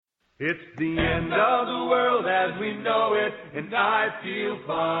It's the end of the world as we know it, and I feel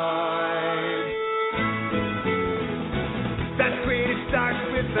fine. That creative starts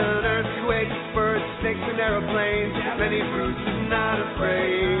with an earthquake, birds, snakes, and aeroplanes. Many fruits and not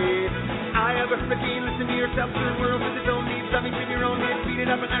afraid. I have a freaking listen to yourself to the world with its own needs. Something to your own needs. Beat it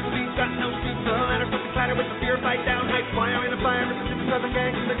up and actually got no sleep. The ladder from the clatter with the fear fight down. Night fire in a fire. Mississippi Southern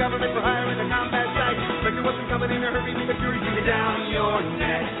gangs and the government for hire in the combat site. Spectre wasn't coming in a hurry. The fury beat it down your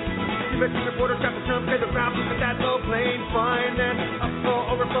neck. You bet your reporter trapped the some pay the problem with that low plane. Fine then. Upfall,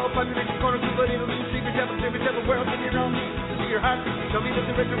 overflow, population corner, two but it'll lose. Secret devil world in your own needs. Your heart, show me that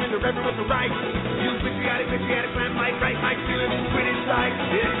the richer and the reverend was the right. You patriotic plan, fight right, my feeling quit inside.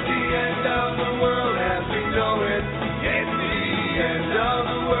 It's the end of the world as we know it. It's the end of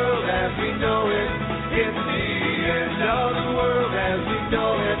the world as we know it. It's the end of the world as we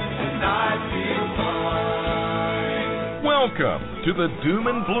know it, and I feel fine. Welcome to the Doom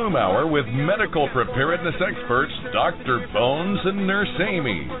and Bloom Hour with medical preparedness experts Dr. Bones and Nurse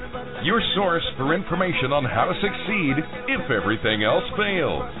Amy. Your source for information on how to succeed if everything else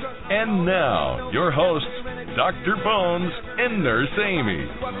fails. And now, your hosts, Dr. Bones and Nurse Amy. It's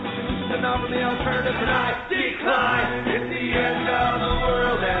the end of the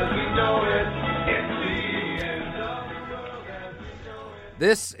world as we know it. It's the end of the world as we know it.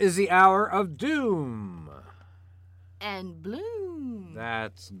 This is the hour of Doom and Bloom.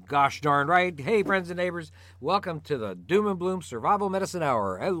 That's gosh darn right. Hey, friends and neighbors, welcome to the Doom and Bloom Survival Medicine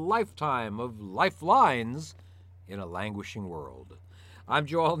Hour, a lifetime of lifelines in a languishing world. I'm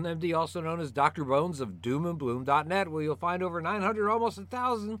Joe Alton, MD, also known as Dr. Bones of doomandbloom.net, where you'll find over 900, almost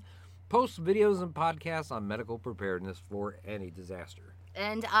 1,000 posts, videos, and podcasts on medical preparedness for any disaster.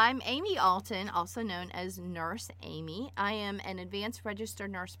 And I'm Amy Alton, also known as Nurse Amy. I am an advanced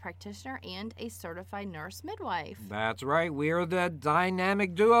registered nurse practitioner and a certified nurse midwife. That's right. We are the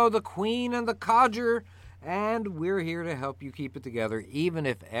dynamic duo, the queen and the codger, and we're here to help you keep it together, even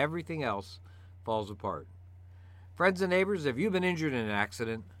if everything else falls apart. Friends and neighbors, if you've been injured in an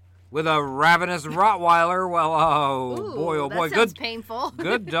accident with a ravenous Rottweiler, well, Ooh, boy, that sounds painful.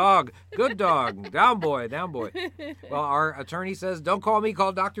 Good dog. Down boy. Well, our attorney says, don't call me,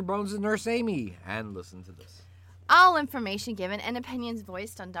 call Dr. Bones and Nurse Amy. And listen to this. All information given and opinions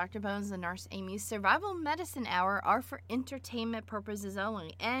voiced on Dr. Bones and Nurse Amy's Survival Medicine Hour are for entertainment purposes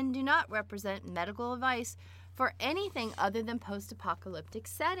only and do not represent medical advice for anything other than post-apocalyptic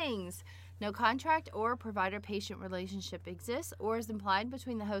settings. No contract or provider-patient relationship exists or is implied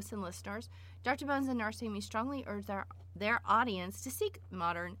between the host and listeners. Dr. Bones and Nurse Amy strongly urge their audience to seek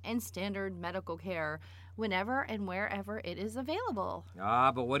modern and standard medical care whenever and wherever it is available.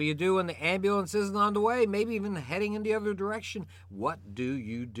 But what do you do when the ambulance isn't on the way, maybe even heading in the other direction? What do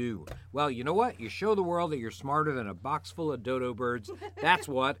you do? Well, you know what? You show the world that you're smarter than a box full of dodo birds. That's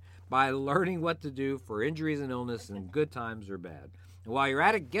what, by learning what to do for injuries and illness in good times or bad. And while you're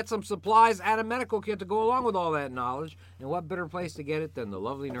at it, get some supplies, add a medical kit to go along with all that knowledge. And what better place to get it than the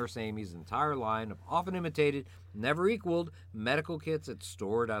lovely Nurse Amy's entire line of often imitated, never equaled medical kits at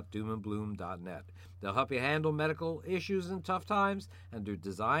store.doomandbloom.net. They'll help you handle medical issues in tough times, and they're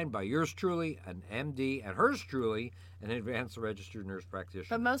designed by yours truly, an MD, and hers truly, an advanced registered nurse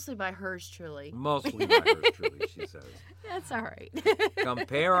practitioner. But mostly by hers truly. Mostly by hers truly, she says. That's all right.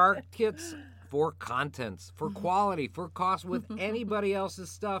 Compare our kits for contents, for quality, for cost with anybody else's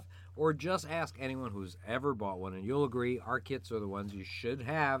stuff, or just ask anyone who's ever bought one, and you'll agree our kits are the ones you should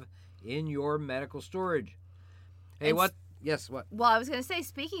have in your medical storage. Hey, what? Yes, what? Well, I was going to say,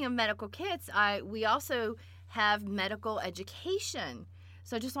 speaking of medical kits, we also have medical education.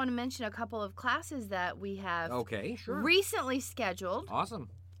 So I just want to mention a couple of classes that we have recently scheduled. Awesome.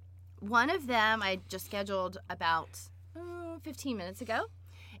 One of them I just scheduled about 15 minutes ago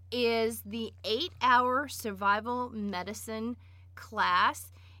is the 8-hour survival medicine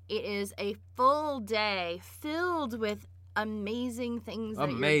class. It is a full day filled with amazing things that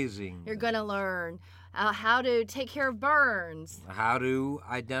you're going to learn. How to take care of burns. How to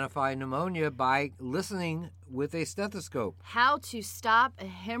identify pneumonia by listening with a stethoscope. How to stop a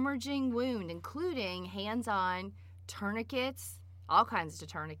hemorrhaging wound, including hands-on tourniquets, all kinds of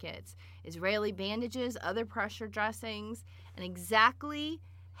tourniquets, Israeli bandages, other pressure dressings, and exactly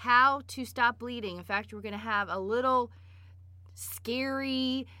how to stop bleeding. In fact, we're going to have a little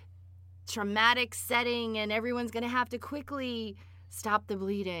scary, traumatic setting, and everyone's going to have to quickly stop the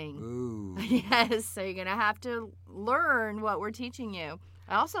bleeding. Ooh. Yes, so you're going to have to learn what we're teaching you.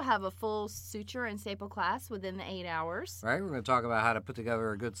 I also have a full suture and staple class within the 8 hours. Right, we're going to talk about how to put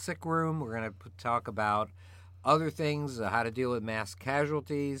together a good sick room. We're going to talk about other things, how to deal with mass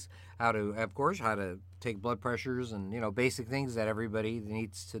casualties, how to take blood pressures and, basic things that everybody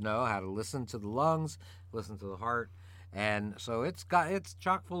needs to know, how to listen to the lungs, listen to the heart. And so it's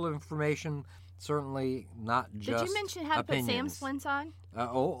chock full of information, certainly not just Did you mention how opinions. to put SAM splints on?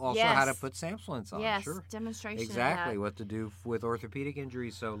 Also Yes. how to put SAM splints on. Yes, Sure. demonstration Exactly, of that. what to do with orthopedic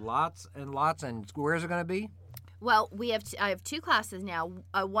injuries. So lots and lots. And where's it going to be? Well, I have 2 classes now.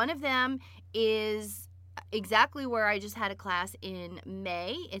 One of them is exactly where I just had a class in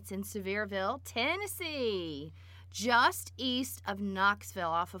May. It's in Sevierville, Tennessee, just east of Knoxville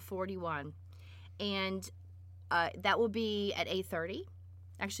off of 41. And that will be at 8:30.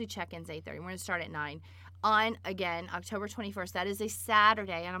 Actually, check-in's 8:30. We're going to start at 9. On, again, October 21st. That is a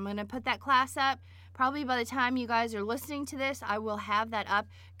Saturday, and I'm going to put that class up. Probably by the time you guys are listening to this, I will have that up.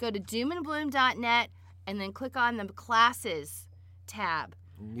 Go to doomandbloom.net and then click on the classes tab.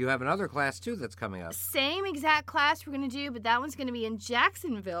 You have another class, too, that's coming up. Same exact class we're going to do, but that one's going to be in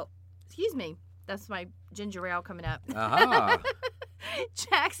Jacksonville. Excuse me. That's my ginger ale coming up. Aha.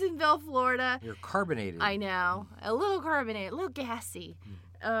 Jacksonville, Florida. You're carbonated. I know. A little carbonated, a little gassy.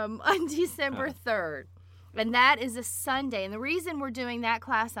 On December 3rd. And that is a Sunday. And the reason we're doing that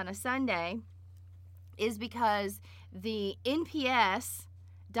class on a Sunday is because the NPS.com,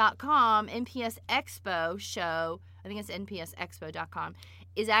 NPS Expo show, I think it's NPSExpo.com,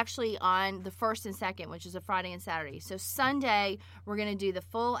 is actually on the 1st and 2nd, which is a Friday and Saturday. So Sunday, we're going to do the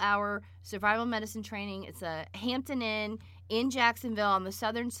full hour survival medicine training. It's a Hampton Inn in Jacksonville, on the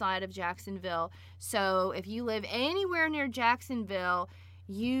southern side of Jacksonville. So if you live anywhere near Jacksonville,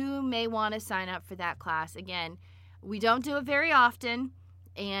 you may want to sign up for that class. Again, we don't do it very often.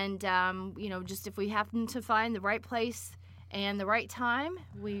 And, just if we happen to find the right place and the right time,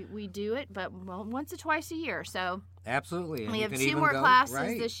 we do it. But once or twice a year. So Absolutely. And we you have can 2 even more go- classes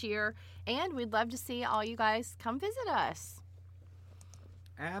right. this year. And we'd love to see all you guys come visit us.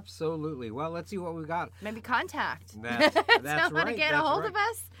 Absolutely. Well, let's see what we got. Maybe contact. That's Someone right. to get a That's hold right. of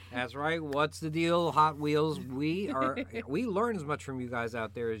us. That's right. What's the deal, Hot Wheels? We learn as much from you guys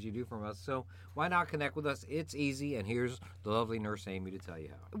out there as you do from us. So why not connect with us? It's easy. And here's the lovely Nurse Amy to tell you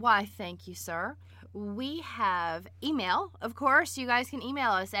how. Why, thank you, sir. We have email. Of course, you guys can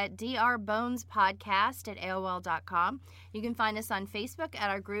email us at drbonespodcast@aol.com. You can find us on Facebook at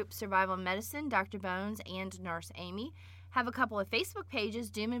our group Survival Medicine, Dr. Bones, and Nurse Amy. Have a couple of Facebook pages,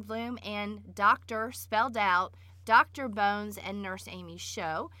 Doom and Bloom and Doctor, spelled out, Dr. Bones and Nurse Amy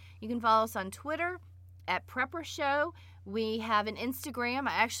Show. You can follow us on Twitter at Prepper Show. We have an Instagram.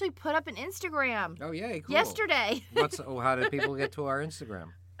 I actually put up an Instagram Oh, yay. Cool. yesterday. How did people get to our Instagram?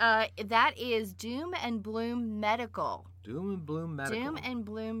 That is Doom and Bloom Medical. Doom and Bloom Medical. Doom and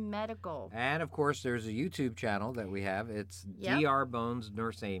Bloom Medical. And, of course, there's a YouTube channel that we have. It's Yep. Dr. Bones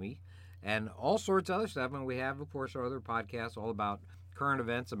Nurse Amy. And all sorts of other stuff. And we have, of course, our other podcasts all about current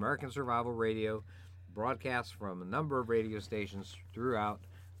events, American Survival Radio, broadcasts from a number of radio stations throughout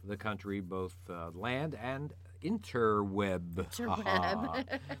the country, both land and interweb.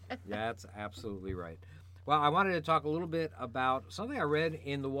 Interweb. That's absolutely right. Well, I wanted to talk a little bit about something I read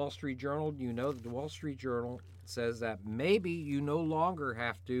in the Wall Street Journal. You know that the Wall Street Journal says that maybe you no longer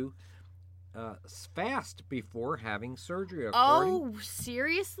have to fast before having surgery. Oh,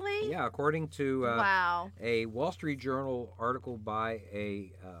 seriously? Yeah, according to Wow. a Wall Street Journal article by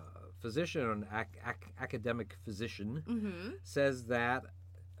a physician, an academic physician, says that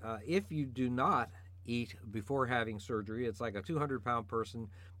if you do not eat before having surgery, it's like a 200-pound person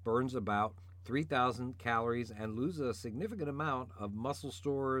burns about 3,000 calories and loses a significant amount of muscle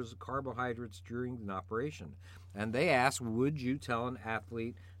stores, carbohydrates during an operation. And they ask, would you tell an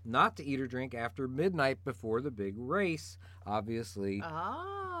athlete not to eat or drink after midnight before the big race? Obviously.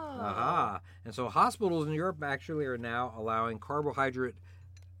 Oh. And so hospitals in Europe actually are now allowing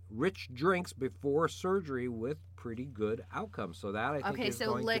carbohydrate-rich drinks before surgery with pretty good outcomes. So that, I think, Okay, is so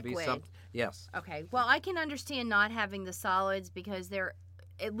going to be liquid. something. Yes. Okay. Well, I can understand not having the solids because they're,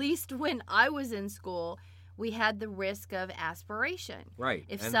 at least when I was in school, we had the risk of aspiration. Right.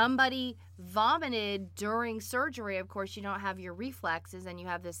 If And- somebody vomited during surgery, of course, you don't have your reflexes and you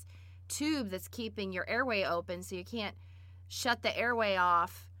have this tube that's keeping your airway open, so you can't shut the airway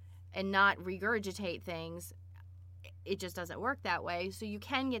off and not regurgitate things. It just doesn't work that way, so you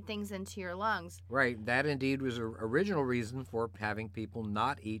can get things into your lungs. Right. That indeed was the original reason for having people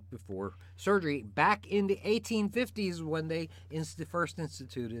not eat before surgery back in the 1850s when they first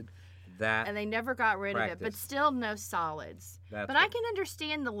instituted that. And they never got rid of it, but practice. still no solids. That's But I right. can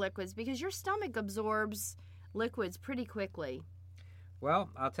understand the liquids because your stomach absorbs liquids pretty quickly. Well,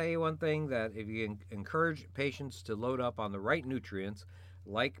 I'll tell you one thing, that if you encourage patients to load up on the right nutrients,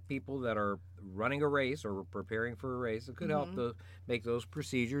 like people that are running a race or preparing for a race, it could help to make those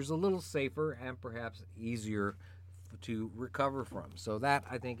procedures a little safer and perhaps easier to recover from. So that,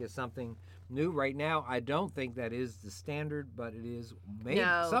 I think, is something new. Right now, I don't think that is the standard, but it is maybe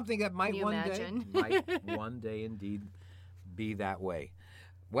something that might one day indeed be that way.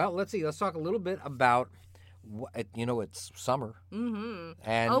 Well, let's see. Let's talk a little bit about, it's summer. Mm-hmm.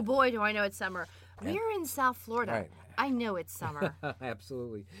 And oh, boy, do I know it's summer. We're in South Florida. Right. I know it's summer.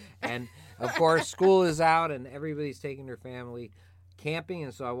 Absolutely. And, of course, school is out and everybody's taking their family camping.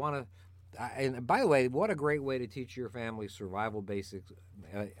 And so I want to, and by the way, what a great way to teach your family survival basics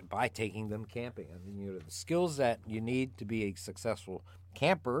by taking them camping. I mean, the skills that you need to be a successful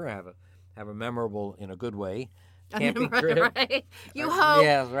camper, have a memorable, in a good way, camping trip. Right. You hope.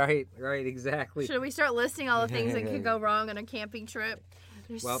 Yeah, right, exactly. Should we start listing all the things that could go wrong on a camping trip?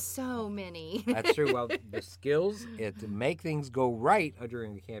 There's so many. That's true. Well, the skills to make things go right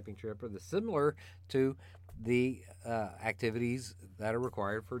during a camping trip are similar to the activities that are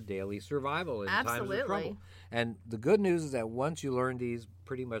required for daily survival in times of trouble. And the good news is that once you learn these,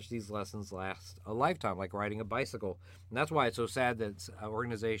 pretty much these lessons last a lifetime, like riding a bicycle. And that's why it's so sad that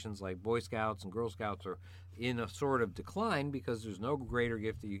organizations like Boy Scouts and Girl Scouts are in a sort of decline, because there's no greater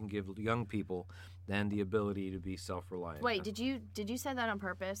gift that you can give young people than the ability to be self-reliant. Wait, did you say that on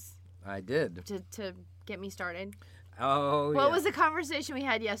purpose? I did. To get me started? Oh, What was the conversation we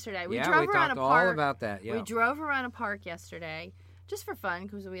had yesterday? We drove around a park. All about that. Yeah. We drove around a park yesterday, just for fun,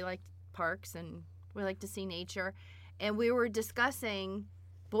 because we like parks and we like to see nature. And we were discussing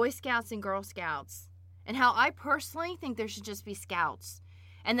Boy Scouts and Girl Scouts, and how I personally think there should just be Scouts,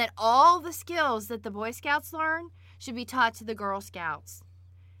 and that all the skills that the Boy Scouts learn should be taught to the Girl Scouts.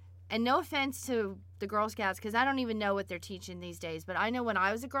 And no offense to the Girl Scouts, because I don't even know what they're teaching these days, but I know when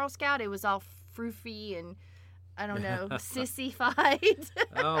I was a Girl Scout, it was all froofy and, I don't know, sissy-fied.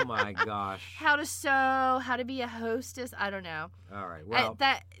 Oh, my gosh. How to sew, how to be a hostess, I don't know. All right, well.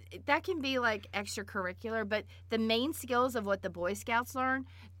 That can be, like, extracurricular, but the main skills of what the Boy Scouts learn,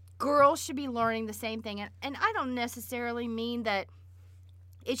 girls should be learning the same thing. And I don't necessarily mean that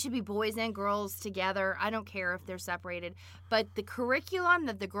it should be boys and girls together. I don't care if they're separated. But the curriculum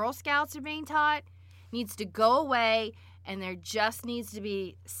that the Girl Scouts are being taught needs to go away, and there just needs to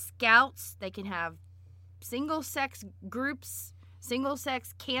be Scouts. They can have single-sex groups,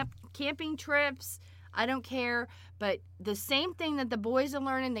 single-sex camping trips. I don't care. But the same thing that the boys are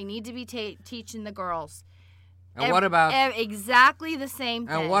learning, they need to be teaching the girls. And what about exactly the same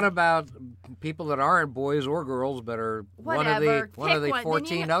thing? And what about people that aren't boys or girls, but are one of the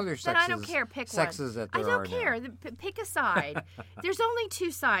 14 other sexes? Then I don't care. Pick sexes one. That there I don't are care. Now. Pick a side. There's only two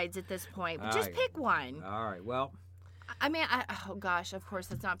sides at this point. But just pick one. All right. Well, I mean, oh gosh, of course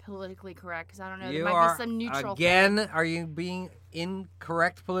that's not politically correct, because I don't know. You there might be some neutral again. thing. Are you being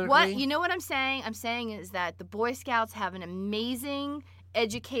incorrect politically? What you know what I'm saying? I'm saying is that the Boy Scouts have an amazing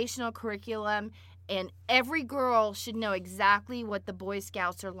educational curriculum. And every girl should know exactly what the Boy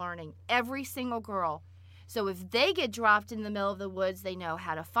Scouts are learning. Every single girl. So if they get dropped in the middle of the woods, they know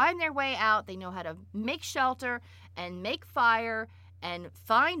how to find their way out. They know how to make shelter and make fire and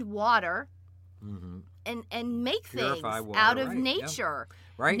find water and make things out of nature. Yeah.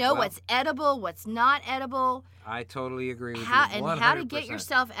 Right. Know what's edible, what's not edible. I totally agree with you. 100%. And how to get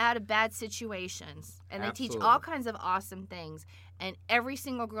yourself out of bad situations. And they teach all kinds of awesome things. And every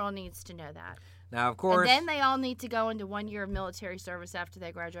single girl needs to know that. Now, of course. And then they all need to go into 1 year of military service after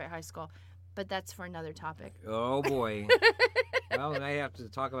they graduate high school. But that's for another topic. Oh, boy. Well, I have to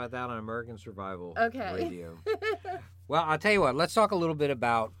talk about that on American Survival Radio. Well, I'll tell you what. Let's talk a little bit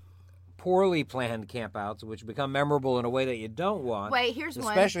about poorly planned campouts, which become memorable in a way that you don't want. Wait, here's one.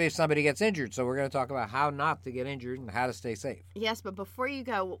 Especially if somebody gets injured. So we're going to talk about how not to get injured and how to stay safe. Yes, but before you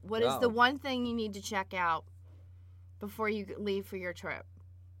go, what is the one thing you need to check out before you leave for your trip?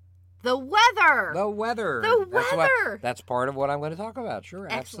 The weather. The weather. The weather. That's part of what I'm going to talk about. Sure,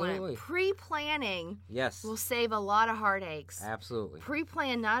 excellent. Absolutely. Pre-planning. Yes. Will save a lot of heartaches. Absolutely.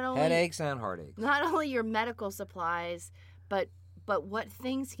 Pre-plan not only headaches and heartaches. Not only your medical supplies, but what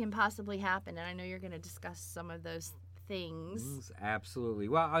things can possibly happen. And I know you're going to discuss some of those things. Absolutely.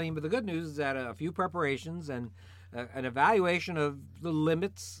 Well, I mean, but the good news is that a few preparations and an evaluation of the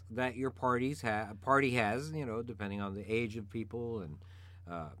limits that your party has, depending on the age of people and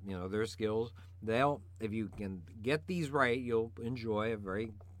their skills. If you can get these right, you'll enjoy a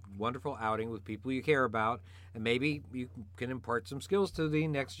very wonderful outing with people you care about, and maybe you can impart some skills to the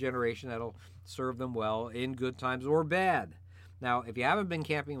next generation that'll serve them well in good times or bad. Now, if you haven't been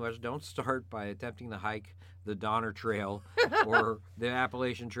camping much, don't start by attempting to hike the Donner Trail or the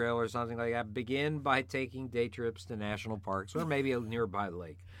Appalachian Trail or something like that. Begin by taking day trips to national parks or maybe a nearby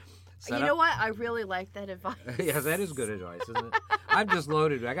lake. You know what? I really like that advice. Yes, that is good advice, isn't it? I'm just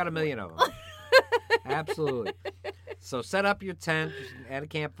loaded. I got a million of them. Absolutely. So set up your tent at a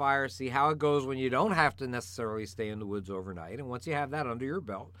campfire, see how it goes when you don't have to necessarily stay in the woods overnight. And once you have that under your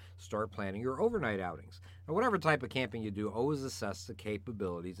belt, start planning your overnight outings. Now, whatever type of camping you do, always assess the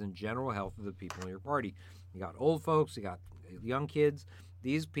capabilities and general health of the people in your party. You got old folks, you got young kids.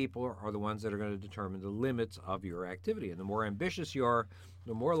 These people are the ones that are going to determine the limits of your activity. And the more ambitious you are,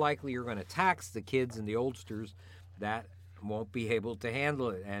 the more likely you're going to tax the kids and the oldsters that won't be able to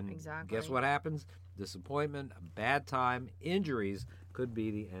handle it. And guess what happens? Disappointment, a bad time, injuries could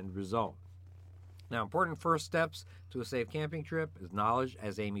be the end result. Now, important first steps to a safe camping trip is knowledge,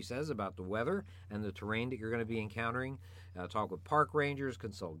 as Amy says, about the weather and the terrain that you're going to be encountering. Talk with park rangers,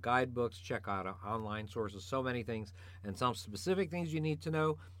 consult guidebooks, check out online sources, so many things. And some specific things you need to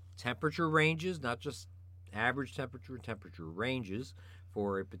know: temperature ranges, not just average temperature ranges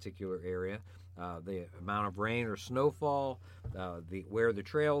for a particular area. The amount of rain or snowfall, where the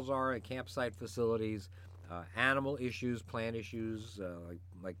trails are at campsite facilities, animal issues, plant issues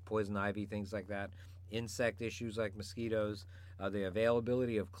like poison ivy, things like that, insect issues like mosquitoes, the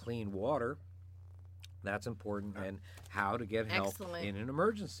availability of clean water. That's important, and how to get help in an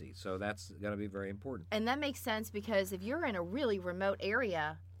emergency. So that's going to be very important. And that makes sense because if you're in a really remote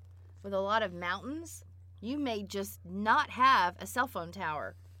area with a lot of mountains, you may just not have a cell phone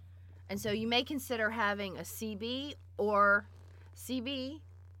tower. And so you may consider having a CB or CB.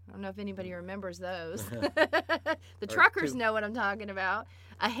 I don't know if anybody remembers those. The truckers know what I'm talking about.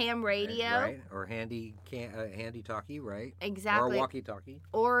 A ham radio. Right, or handy talkie, right? Exactly. Or a walkie-talkie.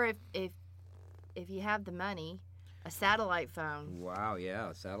 Or if you have the money, a satellite phone. Wow, yeah,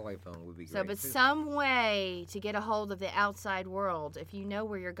 a satellite phone would be great. So, but some way to get a hold of the outside world, if you know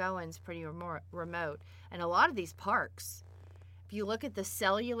where you're going, is pretty remote. And a lot of these parks, if you look at the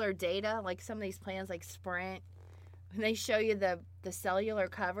cellular data, like some of these plans like Sprint, when they show you the cellular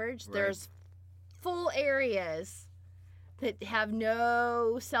coverage, right, there's full areas that have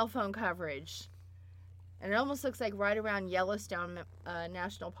no cell phone coverage. And it almost looks like right around Yellowstone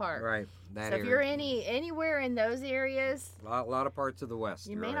National Park. Right. So if you're anywhere in those areas, a lot of parts of the West,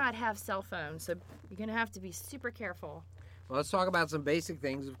 you may not have cell phones, so you're going to have to be super careful. Well, let's talk about some basic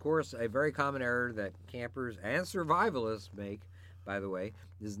things. Of course, a very common error that campers and survivalists make, by the way,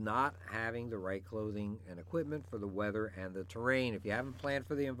 is not having the right clothing and equipment for the weather and the terrain. If you haven't planned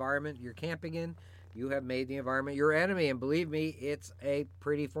for the environment you're camping in, you have made the environment your enemy, and believe me, it's a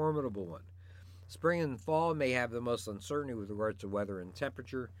pretty formidable one. Spring and fall may have the most uncertainty with regards to weather and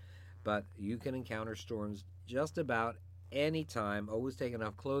temperature, but you can encounter storms just about any time. Always take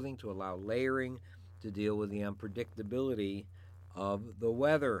enough clothing to allow layering to deal with the unpredictability of the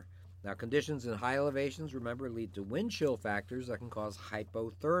weather. Now, conditions in high elevations, remember, lead to wind chill factors that can cause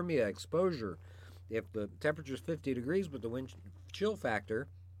hypothermia exposure. If the temperature is 50 degrees but the wind chill factor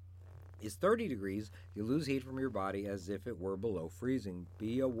is 30 degrees, you lose heat from your body as if it were below freezing.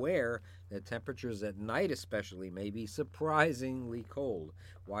 Be aware that temperatures at night especially may be surprisingly cold.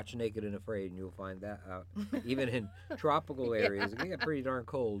 Watch Naked and Afraid and you'll find that out. Even in tropical areas, it can get pretty darn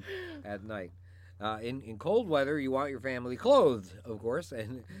cold at night. In cold weather, you want your family clothed, of course,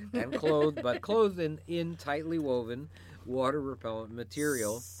 and clothed, but clothed in tightly woven water-repellent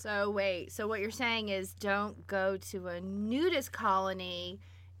material. So what you're saying is don't go to a nudist colony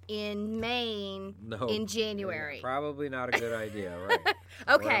in Maine in January. Probably not a good idea, right?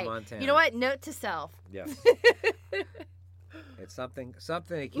 Okay. You know what? Note to self. Yes. It's something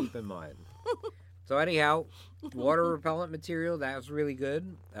to keep in mind. So anyhow, water-repellent material, that's really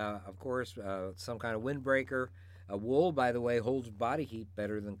good. Of course, some kind of windbreaker. Wool, by the way, holds body heat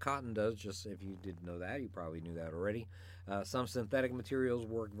better than cotton does. Just if you didn't know that, you probably knew that already. Some synthetic materials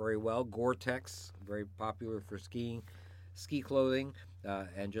work very well. Gore-Tex, very popular for ski clothing.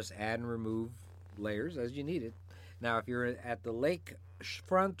 And just add and remove layers as you need it. Now, if you're at the lake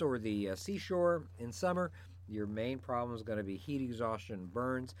front or the seashore in summer, your main problem is going to be heat exhaustion and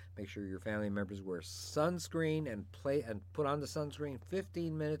burns. Make sure your family members wear sunscreen and put on the sunscreen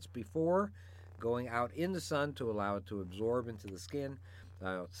 15 minutes before going out in the sun to allow it to absorb into the skin.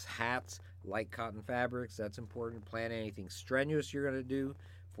 Hats, light cotton fabrics, that's important. Plan anything strenuous you're going to do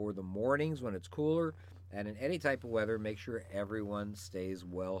for the mornings when it's cooler. And in any type of weather, make sure everyone stays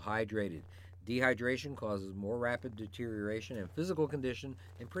well hydrated. Dehydration causes more rapid deterioration in physical condition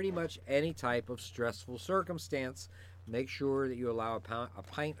in pretty much any type of stressful circumstance. Make sure that you allow a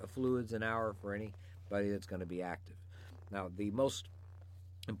pint of fluids an hour for anybody that's going to be active. Now, the most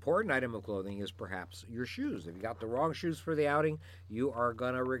important item of clothing is perhaps your shoes. If you got the wrong shoes for the outing, you are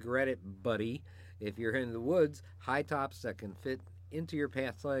going to regret it, buddy. If you're in the woods, high tops that can fit into your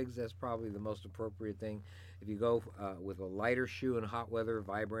pants legs, that's probably the most appropriate thing. If you go with a lighter shoe in hot weather,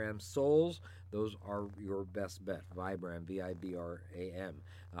 Vibram soles, those are your best bet. Vibram, Vibram.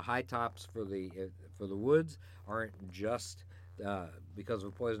 High tops for the woods aren't just because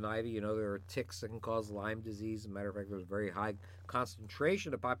of poison ivy. You know, there are ticks that can cause Lyme disease. As a matter of fact, there's a very high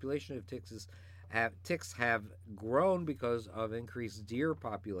concentration of population of ticks. Ticks have grown because of increased deer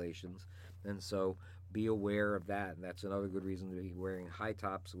populations, and so be aware of that. And that's another good reason to be wearing high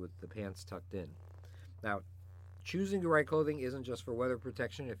tops with the pants tucked in. Now, choosing the right clothing isn't just for weather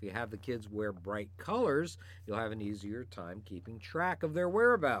protection. If you have the kids wear bright colors, you'll have an easier time keeping track of their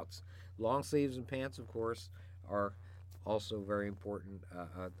whereabouts. Long sleeves and pants, of course, are also very important.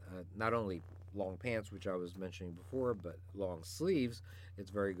 Not only long pants, which I was mentioning before, but long sleeves.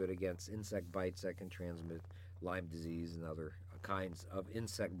 It's very good against insect bites that can transmit Lyme disease and other kinds of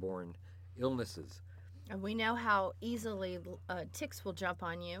insect-borne illnesses. And we know how easily ticks will jump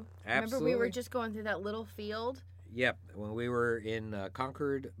on you. Absolutely. Remember we were just going through that little field? Yep. When we were in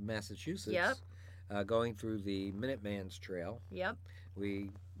Concord, Massachusetts, going through the Minuteman's Trail, Yep. we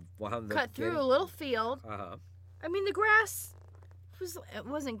wound up cut through a little field. Uh-huh. I mean, the grass it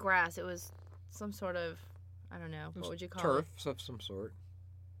wasn't grass. It was some sort of, I don't know, what would you call turf it? of some sort.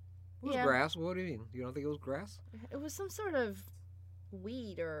 It was grass. What do you mean? You don't think it was grass? It was some sort of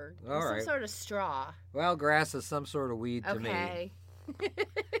weed or All some right. sort of straw. Well, grass is some sort of weed to me. Okay.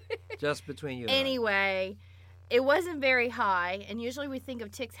 Just between you and Anyway, it wasn't very high, and usually we think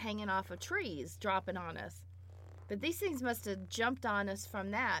of ticks hanging off of trees, dropping on us. But these things must have jumped on us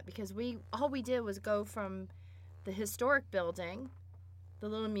from that, because all we did was go from the historic building, the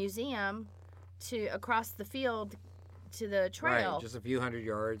little museum, to across the field to the trail. Right, just a few hundred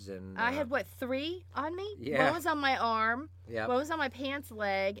yards. And I had, 3 on me? Yeah. One was on my arm, Yep. one was on my pants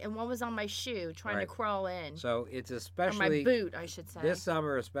leg, and one was on my shoe trying to crawl in. So it's Or especially... my boot, I should say. This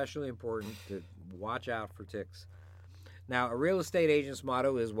summer, especially important to watch out for ticks. Now, a real estate agent's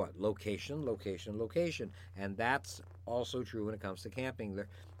motto is what? Location, location, location. And that's also true when it comes to camping.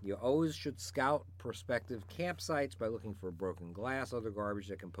 You always should scout prospective campsites by looking for broken glass, other garbage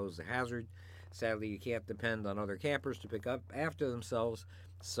that can pose a hazard. Sadly, you can't depend on other campers to pick up after themselves,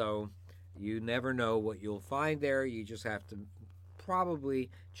 so you never know what you'll find there. You just have to probably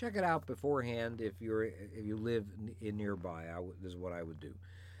check it out beforehand if you live in nearby. This is what I would do.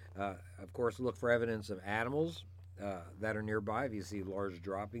 Of course, look for evidence of animals that are nearby. If you see large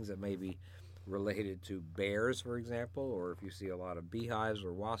droppings that may be related to bears, for example, or if you see a lot of beehives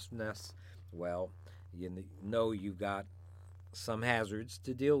or wasp nests, well, you know you've got some hazards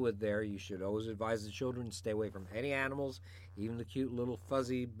to deal with there. You should always advise the children to stay away from any animals, even the cute little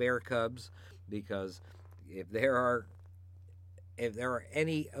fuzzy bear cubs, because if there are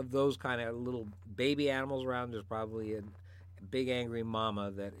any of those kind of little baby animals around, there's probably a big angry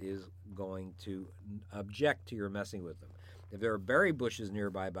mama that is going to object to your messing with them. If there are berry bushes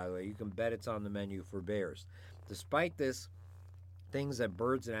nearby, by the way, you can bet it's on the menu for bears. Despite this, things that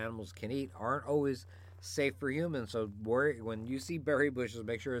birds and animals can eat aren't always safe for humans. So when you see berry bushes,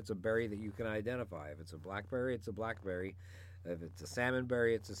 make sure it's a berry that you can identify. If it's a blackberry, it's a blackberry. If it's a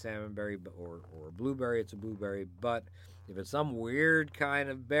salmonberry, it's a salmonberry, or a blueberry, it's a blueberry. But if it's some weird kind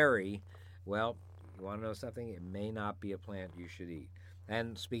of berry, well, you want to know something? It may not be a plant you should eat.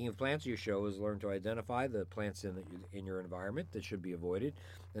 And speaking of plants, your show is learn to identify the plants in your environment that should be avoided.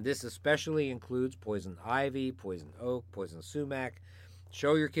 And this especially includes poison ivy, poison oak, poison sumac.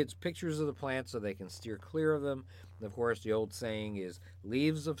 Show your kids pictures of the plants so they can steer clear of them. And of course, the old saying is,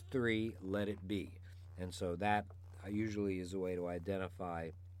 leaves of 3, let it be. And so that usually is a way to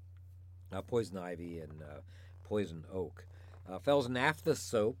identify poison ivy and poison oak. Fell's Naphtha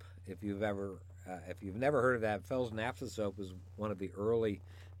soap, if you've never heard of that, Fell's Naphtha soap is one of the early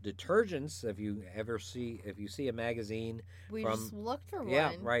detergents. If you see a magazine, We just looked for one.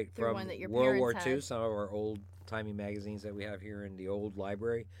 Yeah, right, from one that your World War parents II, had. some of our old-timey magazines that we have here in the old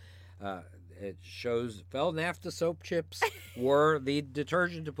library. It shows Fell Naphtha soap chips were the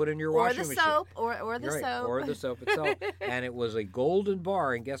detergent to put in your washing machine. Or the soap. Or the soap itself. And it was a golden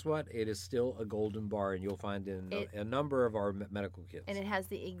bar, and guess what? It is still a golden bar, and you'll find it in a number of our medical kits. And it has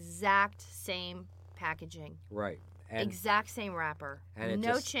the exact same packaging. Right. And exact same wrapper. and it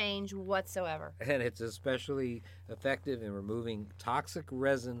No just- change whatsoever. And it's especially effective in removing toxic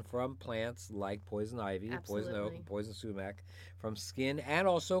resin from plants like poison ivy, poison oak, Absolutely. and poison sumac from skin and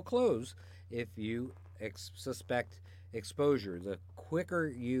also clothes if you suspect exposure. The quicker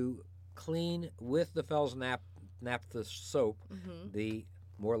you clean with the Fell's Naphtha soap, the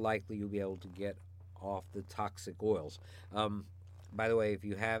more likely you'll be able to get off the toxic oils. By the way, if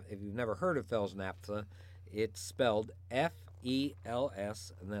you've never heard of Fell's Naphtha, it's spelled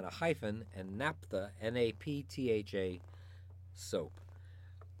ELS, and then a hyphen, and naphtha, NAPTHA, soap.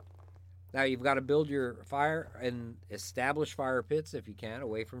 Now you've got to build your fire and establish fire pits if you can,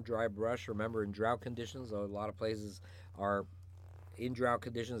 away from dry brush. Remember, in drought conditions, a lot of places are in drought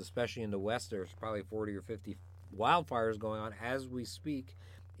conditions, especially in the west. There's probably 40 or 50 wildfires going on as we speak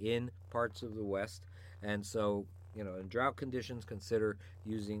in parts of the west. And so, in drought conditions, consider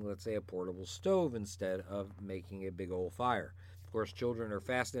using, let's say, a portable stove instead of making a big old fire. Of course, children are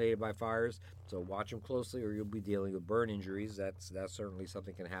fascinated by fires, so watch them closely or you'll be dealing with burn injuries. That's certainly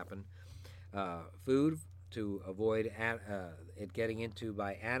something can happen. Food, to avoid it getting into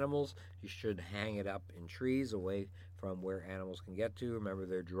by animals, you should hang it up in trees away from where animals can get to. Remember,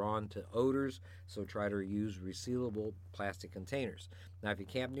 they're drawn to odors, so try to use resealable plastic containers. Now, if you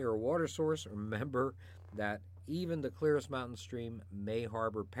camp near a water source, remember that even the clearest mountain stream may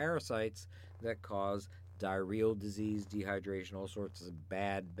harbor parasites that cause diarrheal disease, dehydration, all sorts of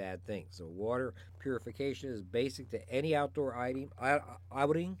bad things. So water purification is basic to any outdoor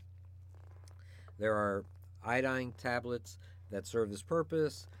outing. There are iodine tablets that serve this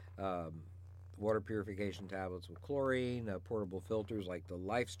purpose, water purification tablets with chlorine, portable filters like the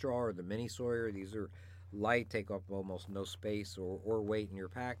Life Straw or the Mini Sawyer. These are light, take up almost no space or weight in your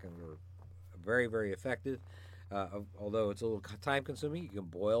pack, and are very, very effective. Although it's a little time consuming, you can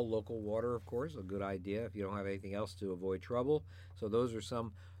boil local water, of course, a good idea if you don't have anything else to avoid trouble. So those are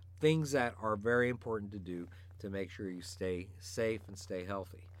some things that are very important to do to make sure you stay safe and stay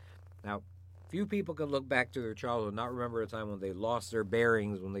healthy. Now, few people can look back to their childhood and not remember a time when they lost their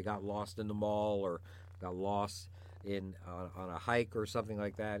bearings, when they got lost in the mall or got lost on a hike or something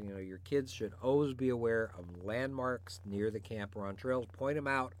like that. Your kids should always be aware of landmarks near the camp or on trails. Point them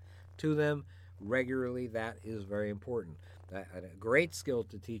out to them regularly. That is very important. A great skill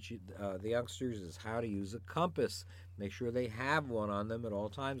to teach the youngsters is how to use a compass. Make sure they have one on them at all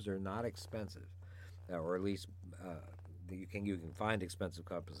times. They're not expensive, or at least you can find expensive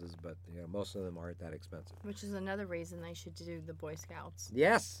compasses, but most of them aren't that expensive. Which is another reason they should do the Boy Scouts.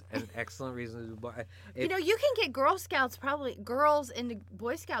 Yes, an excellent reason to do. You can get Girl Scouts, probably girls into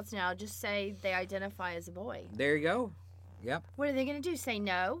Boy Scouts now. Just say they identify as a boy. There you go. Yep. What are they going to do? Say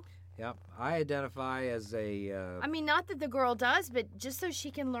no? Yep. I identify as a. I mean, not that the girl does, but just so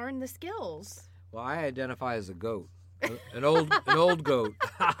she can learn the skills. Well, I identify as a goat, an old goat.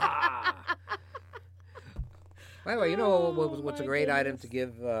 By the way, what's a great item to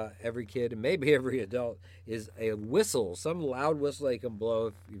give every kid and maybe every adult is a whistle, some loud whistle they can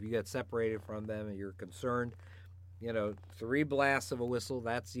blow if you get separated from them and you're concerned. 3 blasts of a whistle,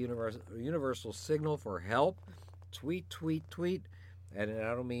 that's the universal signal for help. Tweet, tweet, tweet. And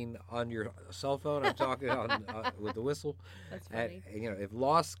I don't mean on your cell phone. I'm talking on with the whistle. That's funny. And, if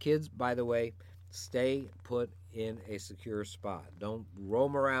lost kids, by the way, stay put in a secure spot. Don't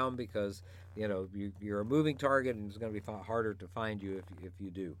roam around because you're a moving target and it's going to be harder to find you if you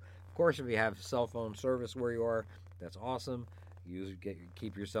do. Of course, if you have cell phone service where you are, that's awesome.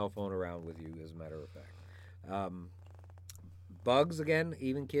 Keep your cell phone around with you, as a matter of fact. Bugs, again,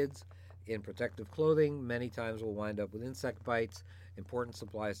 even kids in protective clothing many times will wind up with insect bites. Important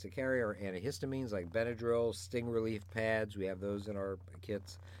supplies to carry are antihistamines like Benadryl, sting relief pads. We have those in our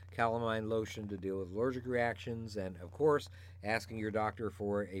kits. Calamine lotion to deal with allergic reactions. And, of course, asking your doctor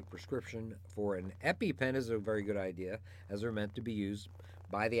for a prescription for an EpiPen is a very good idea, as they're meant to be used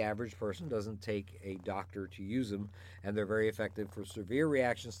by the average person. Doesn't take a doctor to use them, and they're very effective for severe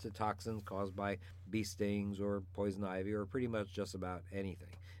reactions to toxins caused by bee stings or poison ivy or pretty much just about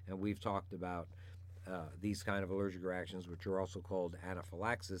anything. And we've talked about these kind of allergic reactions, which are also called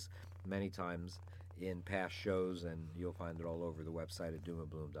anaphylaxis, many times in past shows, and you'll find it all over the website at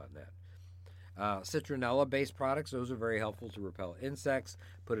doomandbloom.net. Citronella-based products, those are very helpful to repel insects.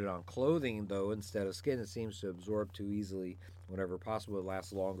 Put it on clothing, though, instead of skin. It seems to absorb too easily whenever possible. It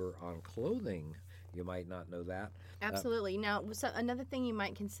lasts longer on clothing. You might not know that. Absolutely. Now, another thing you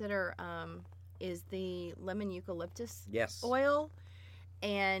might consider is the lemon eucalyptus oil,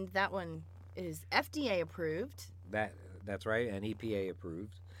 and that one is FDA approved. That's right, and EPA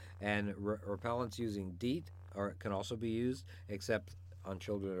approved. And repellents using DEET can also be used, except on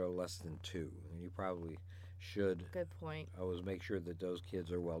children that are less than 2. And you probably should. Good point. Always make sure that those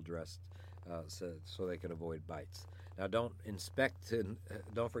kids are well dressed, so they can avoid bites. Now, don't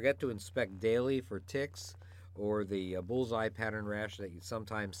forget to inspect daily for ticks or the bullseye pattern rash that you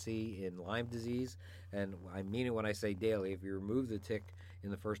sometimes see in Lyme disease. And I mean it when I say daily. If you remove the tick in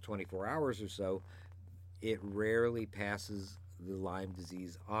the first 24 hours or so, it rarely passes the Lyme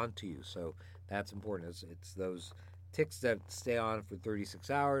disease onto you. So that's important. It's those ticks that stay on for 36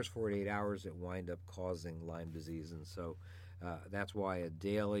 hours, 48 hours that wind up causing Lyme disease. And so That's why a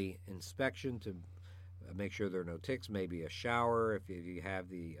daily inspection to make sure there are no ticks, maybe a shower. If you have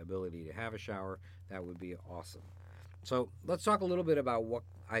the ability to have a shower, that would be awesome. So let's talk a little bit about what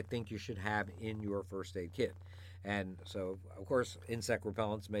I think you should have in your first aid kit. And so, of course, insect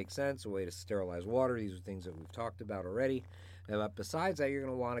repellents make sense, a way to sterilize water. These are things that we've talked about already. But besides that, you're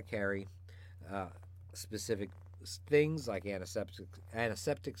going to want to carry specific things like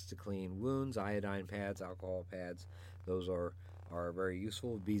antiseptics to clean wounds, iodine pads, alcohol pads. Those are very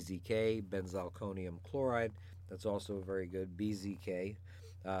useful. BZK, benzalkonium chloride, that's also very good. BZK.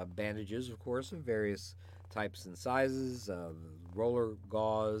 Bandages, of course, of various types and sizes. Roller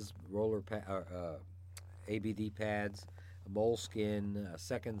gauze, ABD pads, moleskin,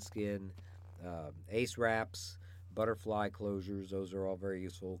 second skin, ace wraps, butterfly closures. Those are all very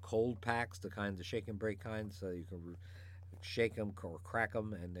useful. Cold packs, the kinds of shake and break kinds, so you can shake them or crack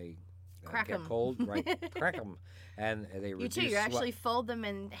them and they get cold. Right, crack them, and they reduce. You actually fold them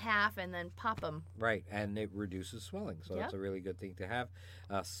in half and then pop them. Right, and it reduces swelling, so that's a really good thing to have.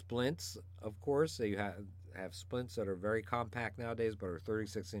 Splints, of course, so you have splints that are very compact nowadays but are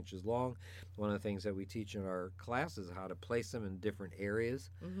 36 inches long. One of the things that we teach in our class is how to place them in different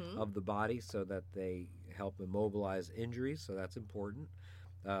areas of the body so that they help immobilize injuries, so that's important.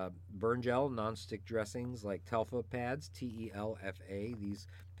 Burn gel, non-stick dressings like Telfa pads, TELFA. These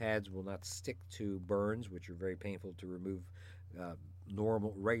pads will not stick to burns, which are very painful to remove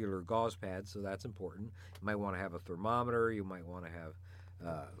regular gauze pads, so that's important. You might want to have a thermometer. You might want to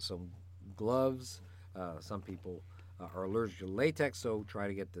have some gloves. Some people are allergic to latex, so try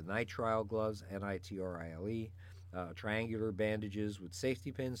to get the nitrile gloves, NITRILE. Triangular bandages with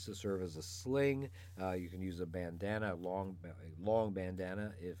safety pins to serve as a sling. You can use a bandana, a long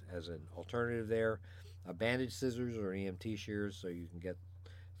bandana, if as an alternative there. Bandage scissors or EMT shears, so you can get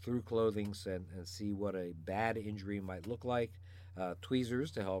through clothing and see what a bad injury might look like.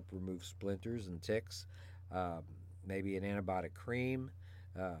 Tweezers to help remove splinters and ticks. Maybe an antibiotic cream.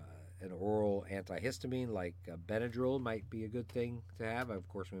 An oral antihistamine like Benadryl might be a good thing to have. Of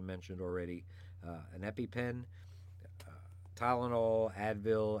course, we mentioned already an EpiPen. Tylenol,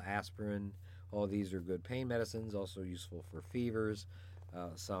 Advil, aspirin, all these are good pain medicines, also useful for fevers.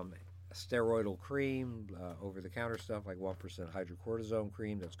 Some steroidal cream, over-the-counter stuff like 1% hydrocortisone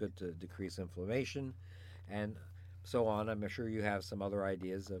cream, that's good to decrease inflammation, and so on. I'm sure you have some other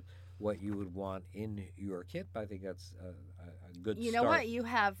ideas of what you would want in your kit, but I think that's a good start. You know what? You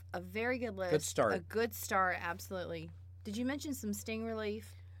have a very good list. Good start. A good start, absolutely. Did you mention some sting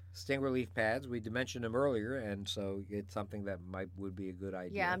relief? Sting relief pads, we mentioned them earlier, and so it's something that would be a good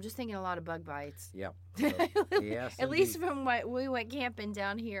idea. Yeah, I'm just thinking a lot of bug bites. Yeah. So, yes, At least from what we went camping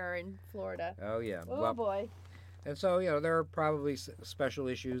down here in Florida. Oh, yeah. Oh, boy. And so, there are probably special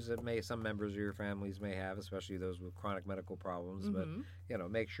issues that some members of your families may have, especially those with chronic medical problems. Mm-hmm.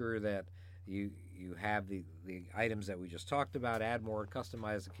 But, make sure that you have the items that we just talked about, add more,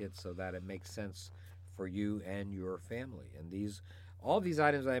 customize the kit so that it makes sense for you and your family. And all these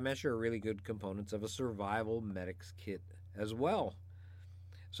items I mentioned are really good components of a survival medics kit as well.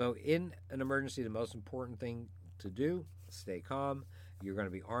 So in an emergency, the most important thing to do, stay calm. You're going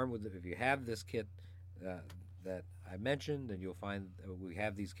to be armed with it. If you have this kit that I mentioned, then you'll find we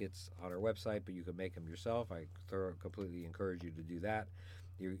have these kits on our website, but you can make them yourself. I completely encourage you to do that.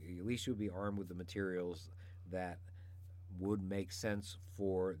 At least you'll be armed with the materials that would make sense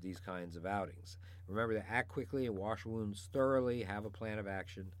for these kinds of outings. Remember to act quickly and wash wounds thoroughly, have a plan of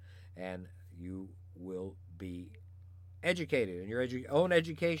action, and you will be educated. And your own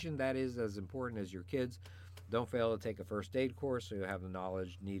education, that is as important as your kids. Don't fail to take a first aid course so you have the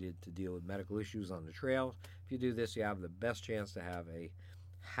knowledge needed to deal with medical issues on the trail. If you do this, you have the best chance to have a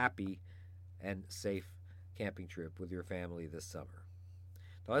happy and safe camping trip with your family this summer.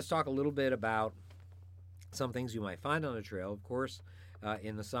 Now let's talk a little bit about some things you might find on the trail. Of course,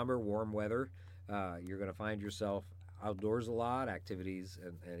 in the summer, warm weather, you're going to find yourself outdoors a lot, activities,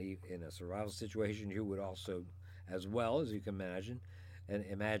 and in a survival situation, you would also, as well as you can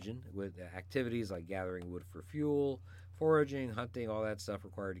imagine, with activities like gathering wood for fuel, foraging, hunting, all that stuff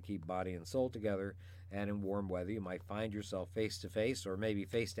required to keep body and soul together. And in warm weather, you might find yourself face to face or maybe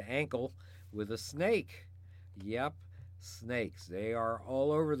face to ankle with a snake. Yep, snakes. They are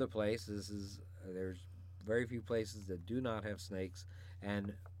all over the place. There's very few places that do not have snakes,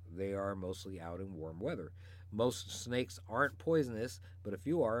 and they are mostly out in warm weather. Most snakes aren't poisonous, but a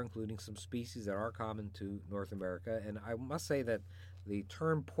few are, including some species that are common to North America. And I must say that the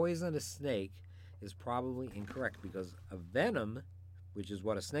term poisonous snake is probably incorrect, because a venom, which is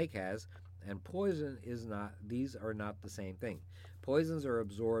what a snake has, and poison is not, these are not the same thing. Poisons are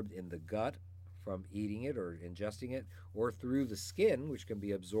absorbed in the gut from eating it or ingesting it, or through the skin, which can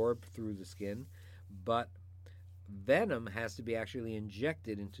be absorbed through the skin. But venom has to be actually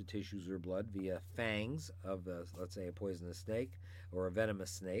injected into tissues or blood via fangs of, let's say, a poisonous snake or a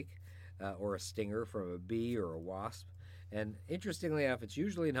venomous snake, or a stinger from a bee or a wasp. And interestingly enough, it's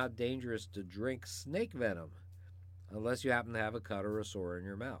usually not dangerous to drink snake venom unless you happen to have a cut or a sore in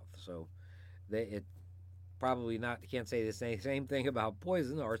your mouth. So it probably not, you can't say the same thing about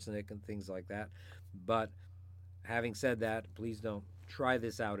poison, arsenic, and things like that. But having said that, please don't try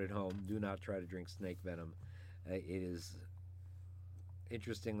this out at home. Do not try to drink snake venom. It is,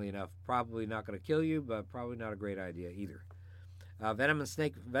 interestingly enough, probably not going to kill you, but probably not a great idea either. Venomous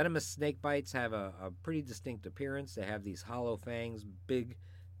snake bites have a pretty distinct appearance. They have these hollow fangs, big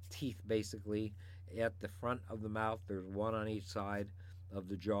teeth basically, at the front of the mouth. There's one on each side of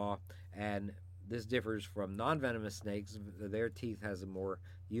the jaw, and this differs from non-venomous snakes. Their teeth has a more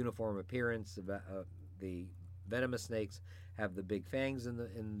uniform appearance. The venomous snakes have the big fangs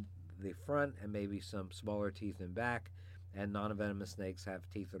in the front and maybe some smaller teeth in back, and non-venomous snakes have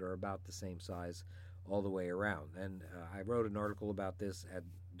teeth that are about the same size all the way around. And I wrote an article about this at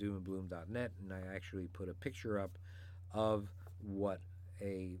doomandbloom.net, and I actually put a picture up of what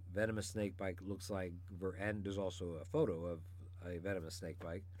a venomous snake bite looks like, and there's also a photo of a venomous snake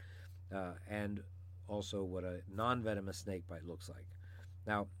bite, and also what a non-venomous snake bite looks like.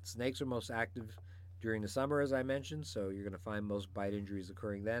 Now, snakes are most active during the summer, as I mentioned, so you're going to find most bite injuries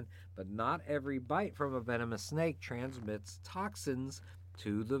occurring then, but not every bite from a venomous snake transmits toxins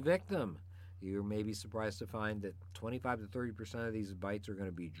to the victim. You may be surprised to find that 25 to 30% of these bites are going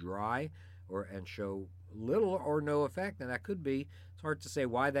to be dry and show little or no effect, and that could be, it's hard to say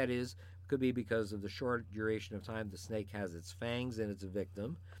why that is. It could be because of the short duration of time the snake has its fangs in its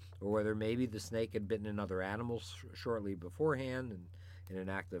victim, or whether maybe the snake had bitten another animal shortly beforehand and in an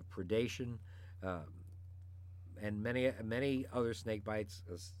act of predation. And many other snake bites,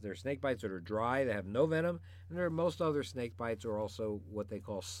 there are snake bites that are dry, they have no venom, and there are most other snake bites are also what they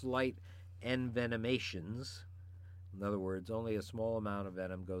call slight envenomations. In other words, only a small amount of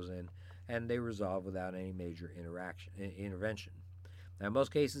venom goes in, and they resolve without any major intervention. Now, in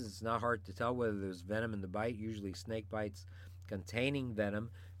most cases, it's not hard to tell whether there's venom in the bite. Usually, snake bites containing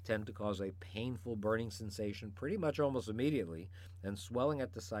venom tend to cause a painful burning sensation pretty much almost immediately, and swelling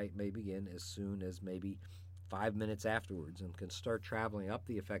at the site may begin as soon as maybe 5 minutes afterwards and can start traveling up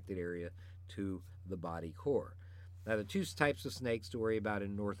the affected area to the body core. Now, the two types of snakes to worry about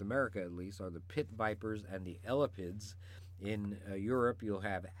in North America, at least, are the pit vipers and the elapids. In Europe, you'll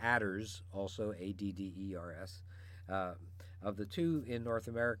have adders, also ADDERS. Of the two in North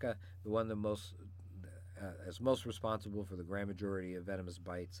America, the one that is most responsible for the grand majority of venomous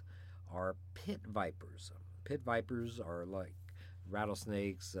bites are pit vipers. Pit vipers are like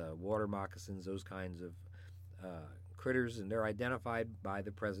rattlesnakes, water moccasins, those kinds of critters, and they're identified by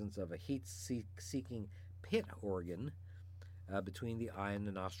the presence of a heat-seeking pit organ between the eye and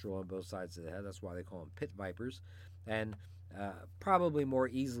the nostril on both sides of the head. That's why they call them pit vipers, and probably more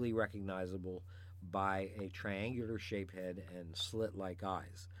easily recognizable by a triangular shaped head and slit-like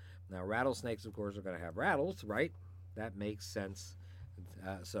eyes. Now, rattlesnakes, of course, are going to have rattles, right? That makes sense.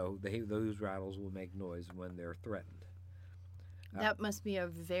 So those rattles will make noise when they're threatened. That must be a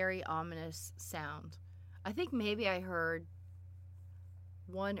very ominous sound. I think maybe I heard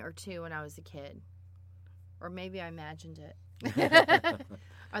one or two when I was a kid. Or maybe I imagined it.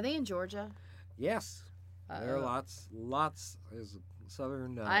 Are they in Georgia? Yes. There are lots. There's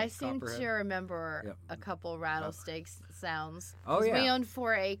southern I seem copperhead. to remember a couple rattlesnake sounds. Oh, yeah. We owned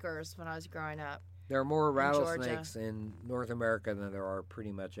 4 acres when I was growing up. There are more rattlesnakes in North America than there are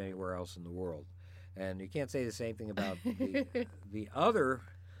pretty much anywhere else in the world. And you can't say the same thing about the other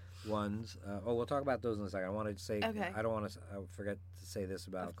ones. We'll talk about those in a second. I wanted to say, okay. I don't want to forget to say this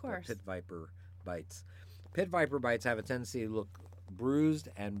about pit viper bites. Pit viper bites have a tendency to look bruised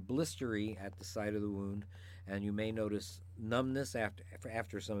and blistery at the site of the wound, and you may notice numbness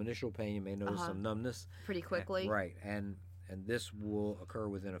after some initial pain. You may notice some numbness pretty quickly. Right, and this will occur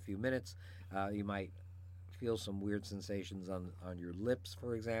within a few minutes. You might feel some weird sensations on your lips,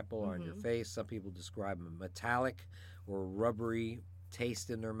 for example, or on your face. Some people describe a metallic or rubbery taste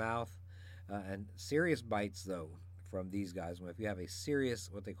in their mouth. And serious bites, though, from these guys, if you have a serious,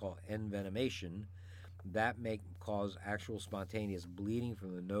 what they call envenomation, that may cause actual spontaneous bleeding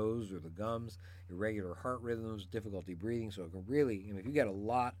from the nose or the gums, irregular heart rhythms, difficulty breathing. So it can really, if you get a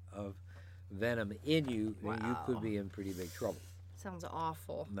lot of venom in you, then you could be in pretty big trouble. Sounds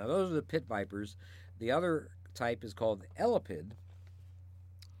awful. Now, those are the pit vipers. The other type is called the elapid.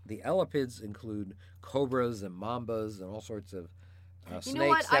 The elapids include cobras and mambas and all sorts of You know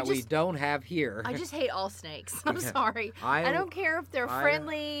what? snakes that we don't have here. I just hate all snakes. I'm Yeah. sorry. I don't care if they're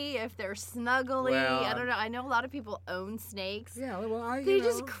friendly, if they're snuggly. Well, I don't know. I know a lot of people own snakes. Yeah, well, They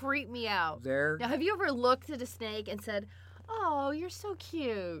just creep me out. They're Now, have you ever looked at a snake and said, "Oh, you're so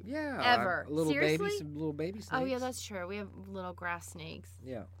cute"? yeah, Ever? little Seriously? little baby snakes. Oh yeah, that's true. We have little grass snakes.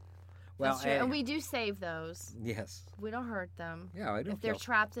 yeah. Well, That's true. And we do save those. yes, We don't hurt them. yeah, I don't. If they're kill,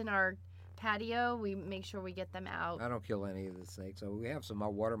 trapped in our patio, we make sure we get them out. I don't kill any of the snakes. So we have some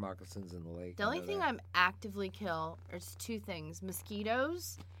water moccasins in the lake. The only thing I'm actively kill is two things: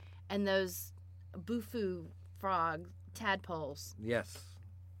 mosquitoes, and those bufu frog tadpoles, yes,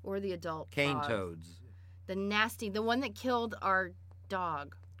 or the adult cane frog. toads. The one that killed our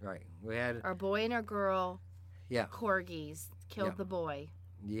dog, Right. We had our boy and our girl, yeah. corgis killed Yeah. the boy.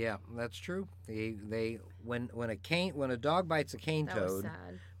 Yeah, that's true. When a dog bites a cane That was toad,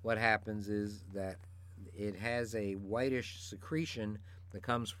 sad. what happens is that it has a whitish secretion that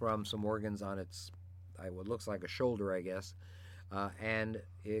comes from some organs on its what looks like a shoulder, I guess, and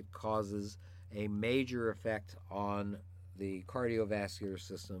it causes a major effect on the cardiovascular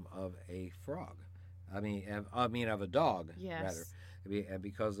system of a frog. I mean of a dog, Yes. rather,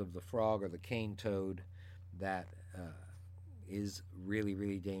 because of the frog or the cane toad that is really,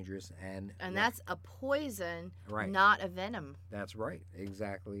 really dangerous. And that's a poison, right. not a venom, That's right.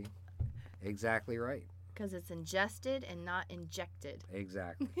 Exactly right. because it's ingested and not injected.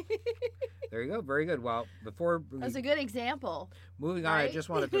 Exactly. There you go. Very good. Well, before That's a good example. moving on, I right? just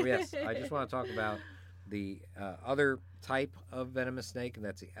want to talk about the other type of venomous snake, and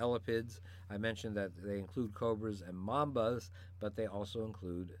that's the elapids. I mentioned that they include cobras and mambas, but they also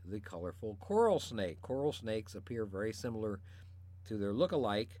include the colorful coral snake. Coral snakes appear very similar to their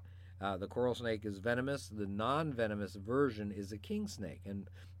look-alike. The coral snake is venomous. The non-venomous version is a king snake, and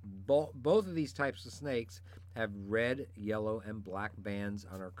both of these types of snakes have red, yellow, and black bands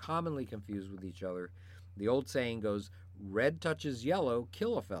and are commonly confused with each other. The old saying goes, "Red touches yellow,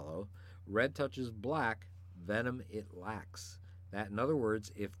 kill a fellow. Red touches black, venom it lacks." That, in other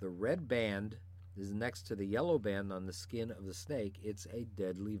words, if the red band is next to the yellow band on the skin of the snake, it's a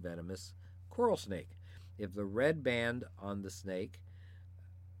deadly venomous coral snake. If the red band on the snake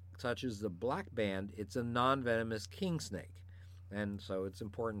touches the black band, it's a non-venomous king snake. And so it's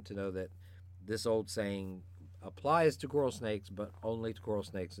important to know that this old saying applies to coral snakes, but only to coral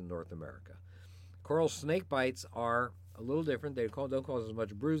snakes in North America. Coral snake bites are a little different. They don't cause as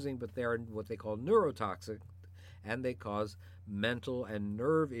much bruising, but they are what they call neurotoxic, and they cause mental and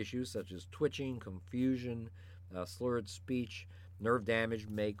nerve issues such as twitching, confusion, slurred speech. Nerve damage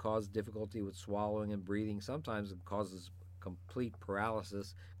may cause difficulty with swallowing and breathing. Sometimes it causes complete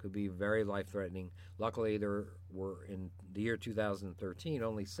paralysis, could be very life-threatening. Luckily, there were, in the year 2013,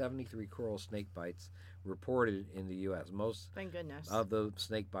 only 73 coral snake bites reported in the U.S. Most Thank goodness. of the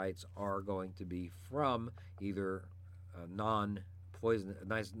snake bites are going to be from either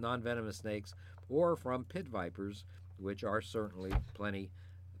non-venomous snakes or from pit vipers, which are certainly plenty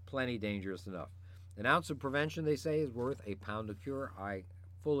dangerous enough. An ounce of prevention, they say, is worth a pound of cure. I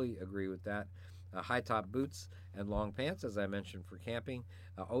fully agree with that. High-top boots and long pants, as I mentioned, for camping,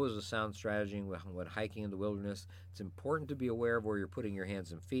 always a sound strategy when hiking in the wilderness. It's important to be aware of where you're putting your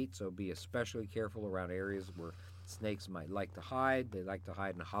hands and feet, so be especially careful around areas where snakes might like to hide. They like to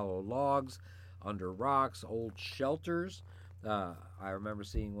hide in hollow logs, under rocks, old shelters. I remember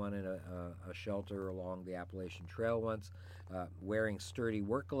seeing one in a shelter along the Appalachian Trail once. Wearing sturdy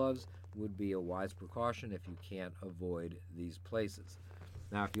work gloves would be a wise precaution if you can't avoid these places.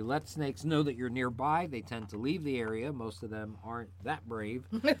 Now, if you let snakes know that you're nearby, they tend to leave the area. Most of them aren't that brave.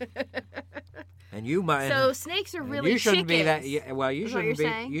 And you might. So snakes are really you shouldn't chickens. be that. Yeah, well, you Is what shouldn't you're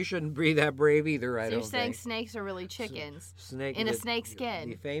be. saying? You shouldn't be that brave either. I So don't you're saying think. snakes are really chickens Snake in a snake skin.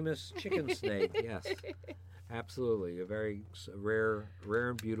 The famous chicken snake. Yes, absolutely, a very rare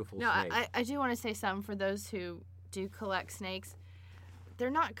and beautiful No, snake. I do want to say something for those who do collect snakes. They're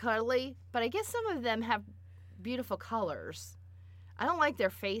not cuddly, but I guess some of them have beautiful colors. I don't like their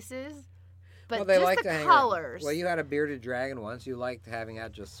faces, but well, they just like the to hang colors. Well, you had a bearded dragon once. You liked having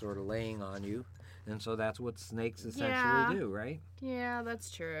that just sort of laying on you, and so that's what snakes essentially do, right? Yeah, that's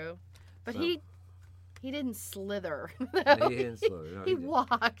true. But So- he didn't slither. He didn't slither. No, he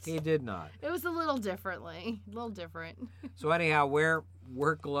walked. He did not. It was a little differently. A little different. So anyhow, wear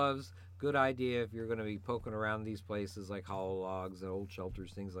work gloves. Good idea if you're going to be poking around these places like hollow logs and old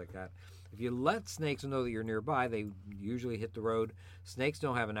shelters, things like that. If you let snakes know that you're nearby, they usually hit the road. Snakes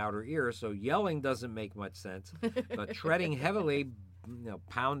don't have an outer ear, so yelling doesn't make much sense. But treading heavily,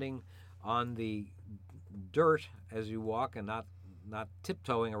 pounding on the dirt as you walk and not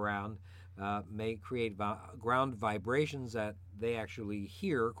tiptoeing around may create ground vibrations that they actually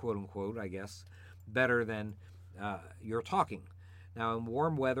hear, quote unquote, I guess, better than you're talking. Now, in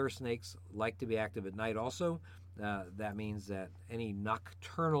warm weather, snakes like to be active at night also. That means that any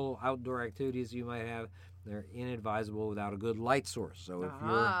nocturnal outdoor activities you might have, they're inadvisable without a good light source. So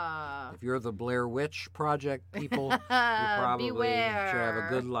if you're the Blair Witch Project people, you probably should have a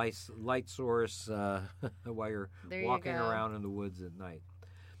good light source while you're walking around in the woods at night.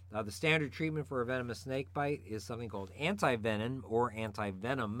 The standard treatment for a venomous snake bite is something called antivenin or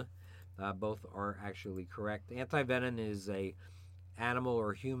antivenom. Both are actually correct. Antivenin is a animal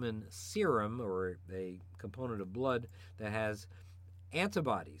or human serum or a component of blood that has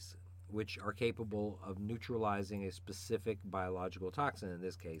antibodies which are capable of neutralizing a specific biological toxin, in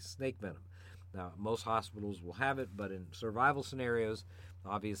this case snake venom. Now, most hospitals will have it, but in survival scenarios,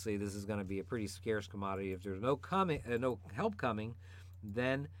 obviously this is going to be a pretty scarce commodity. If there's no help coming,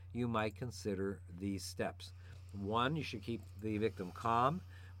 then you might consider these steps. 1, you should keep the victim calm.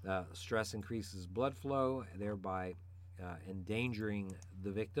 Stress increases blood flow, thereby endangering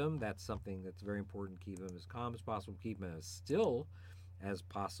the victim. That's something that's very important. Keep them as calm as possible. Keep them as still as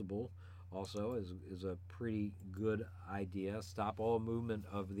possible also is a pretty good idea. Stop all movement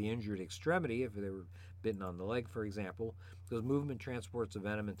of the injured extremity if they were bitten on the leg, for example, because movement transports the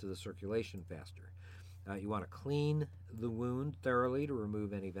venom into the circulation faster. You want to clean the wound thoroughly to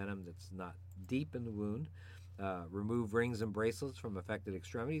remove any venom that's not deep in the wound. Remove rings and bracelets from affected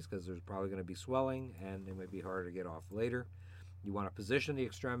extremities because there's probably going to be swelling and they might be harder to get off later. You want to position the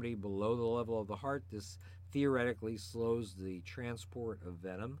extremity below the level of the heart. This theoretically slows the transport of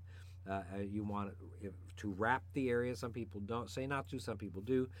venom. You want to wrap the area. Some people don't say not to. Some people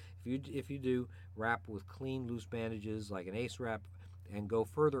do. If you do, wrap with clean, loose bandages like an ACE wrap, and go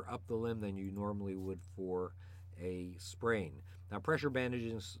further up the limb than you normally would for a sprain. Now, pressure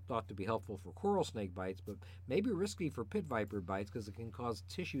bandaging is thought to be helpful for coral snake bites, but may be risky for pit viper bites because it can cause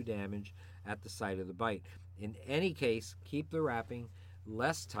tissue damage at the site of the bite. In any case, keep the wrapping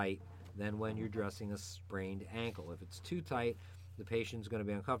less tight than when you're dressing a sprained ankle. If it's too tight, the patient's going to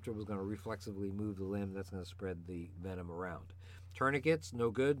be uncomfortable, is going to reflexively move the limb. That's going to spread the venom around. Tourniquets, no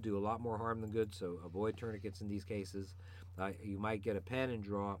good, do a lot more harm than good, so avoid tourniquets in these cases. You might get a pen and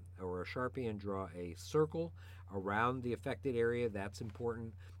draw, or a Sharpie and draw a circle around the affected area. That's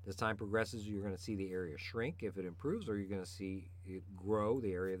important. As time progresses, you're going to see the area shrink if it improves, or you're going to see it grow,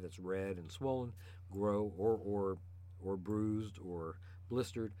 the area that's red and swollen, grow, or bruised or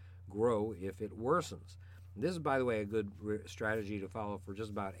blistered, grow if it worsens. This is, by the way, a good strategy to follow for just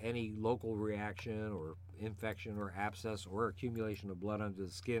about any local reaction or infection or abscess or accumulation of blood under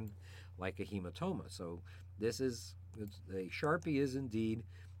the skin, like a hematoma. So a Sharpie is indeed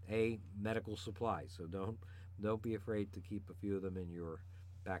a medical supply. So don't be afraid to keep a few of them in your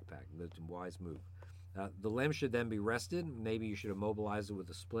backpack. That's a wise move. The limb should then be rested. Maybe you should immobilize it with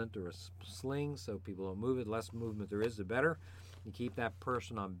a splint or a sling so people don't move it. Less movement there is, the better. You keep that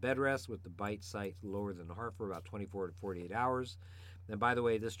person on bed rest with the bite site lower than the heart for about 24 to 48 hours. And by the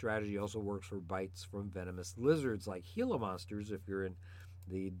way, this strategy also works for bites from venomous lizards like Gila monsters if you're in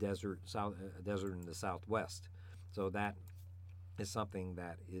the desert in the southwest. So that is something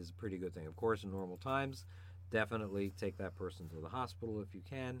that is a pretty good thing. Of course, in normal times, definitely take that person to the hospital if you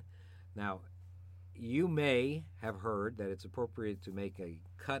can. Now, you may have heard that it's appropriate to make a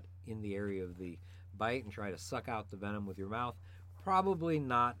cut in the area of the bite and try to suck out the venom with your mouth. Probably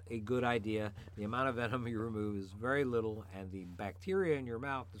not a good idea. The amount of venom you remove is very little, and the bacteria in your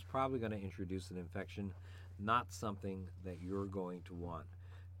mouth is probably going to introduce an infection, not something that you're going to want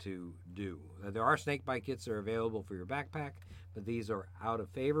to do. There are snake bite kits that are available for your backpack, but these are out of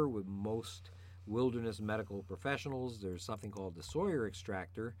favor with most wilderness medical professionals. There's something called the Sawyer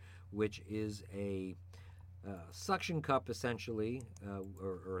extractor, which is a suction cup essentially,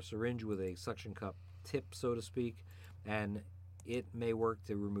 or a syringe with a suction cup tip, so to speak, and it may work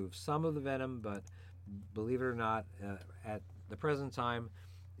to remove some of the venom, but believe it or not, at the present time,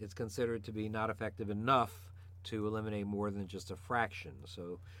 it's considered to be not effective enough to eliminate more than just a fraction.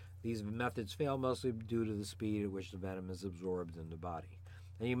 So these methods fail mostly due to the speed at which the venom is absorbed in the body.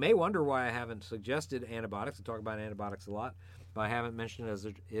 And you may wonder why I haven't suggested antibiotics. I talk about antibiotics a lot, but I haven't mentioned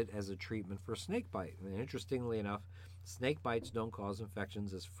it as a treatment for snake bite. And interestingly enough, snake bites don't cause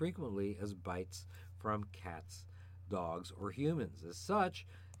infections as frequently as bites from cats, dogs, or humans. As such,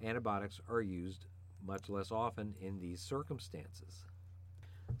 antibiotics are used much less often in these circumstances.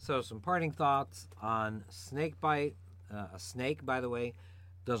 So some parting thoughts on snake bite. A snake, by the way,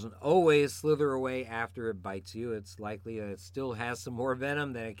 doesn't always slither away after it bites you. It's likely that it still has some more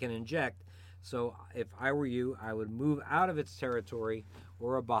venom that it can inject. So if I were you, I would move out of its territory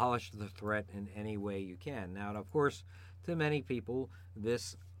or abolish the threat in any way you can. Now, of course, to many people,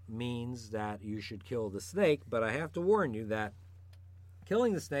 this means that you should kill the snake, but I have to warn you that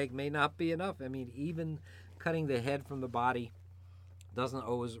killing the snake may not be enough. I mean, even cutting the head from the body doesn't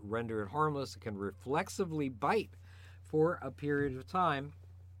always render it harmless. It can reflexively bite for a period of time,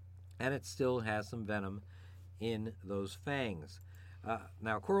 and it still has some venom in those fangs.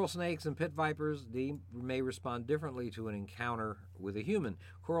 Now, coral snakes and pit vipers, they may respond differently to an encounter with a human.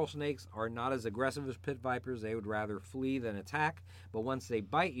 Coral snakes are not as aggressive as pit vipers. They would rather flee than attack, but once they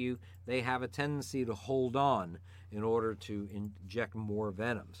bite you, they have a tendency to hold on in order to inject more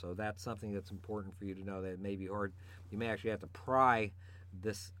venom. So that's something that's important for you to know, that it may be hard. You may actually have to pry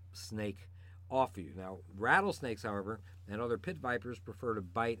this snake off you. Now, rattlesnakes, however, and other pit vipers prefer to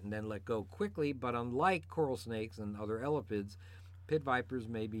bite and then let go quickly, but unlike coral snakes and other elapids, pit vipers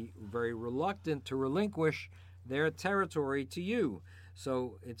may be very reluctant to relinquish their territory to you.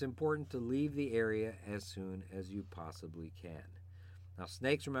 So it's important to leave the area as soon as you possibly can. Now,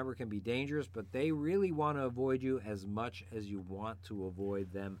 snakes, remember, can be dangerous, but they really want to avoid you as much as you want to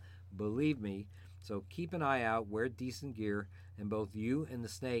avoid them. Believe me. So keep an eye out, wear decent gear, and both you and the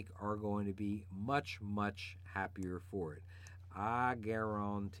snake are going to be much, much happier for it. I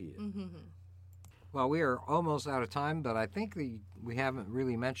guarantee it. Mm-hmm. Well, we are almost out of time, but I think we haven't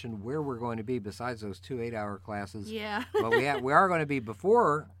really mentioned where we're going to be besides those 2 8-hour classes. Yeah. But we are going to be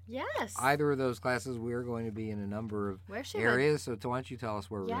before Yes. either of those classes. We are going to be in a number of areas. So why don't you tell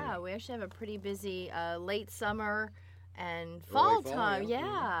us where we're going? Yeah, we actually have a pretty busy late summer and fall time.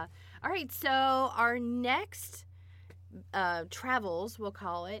 Yeah. All right, so our next travels, we'll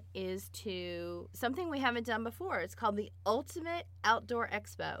call it, is to something we haven't done before. It's called the Ultimate Outdoor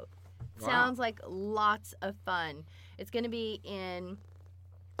Expo. Wow. Sounds like lots of fun. It's going to be in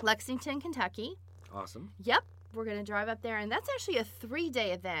Lexington, Kentucky. Awesome. Yep, we're going to drive up there, and that's actually a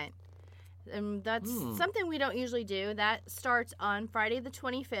 3-day event. And that's something we don't usually do. That starts on Friday the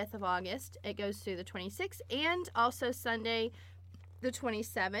 25th of August. It goes through the 26th, and also Sunday the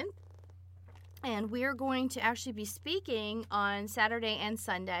 27th. And we're going to actually be speaking on Saturday and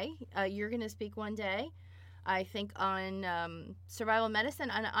Sunday. You're going to speak one day, I think, on survival medicine,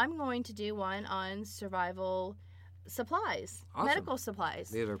 and I'm going to do one on survival supplies, Awesome. Medical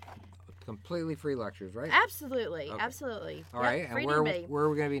supplies. These are completely free lectures, right? Absolutely, Okay. absolutely. All right, and where are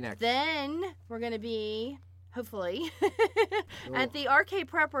we going to be next? Then we're going to be, hopefully, at the RK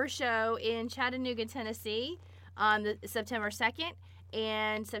Prepper Show in Chattanooga, Tennessee on September 2nd.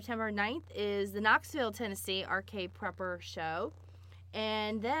 And September 9th is the Knoxville, Tennessee RK Prepper Show.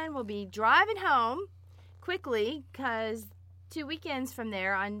 And then we'll be driving home quickly, because 2 weekends from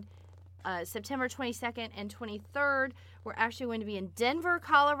there on September 22nd and 23rd, we're actually going to be in Denver,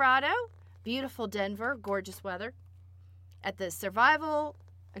 Colorado. Beautiful Denver, gorgeous weather. At the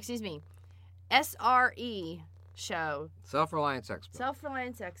SRE show. Self-Reliance Expo.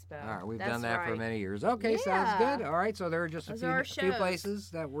 Self-Reliance Expo. All right, we've That's done that for right. many years. Okay, Yeah. sounds good. All right, so there are just Those are our a few shows.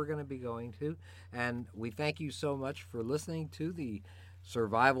 places that we're going to be going to. And we thank you so much for listening to the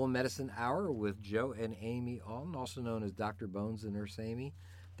Survival Medicine Hour with Joe and Amy Alton, also known as Dr. Bones and Nurse Amy.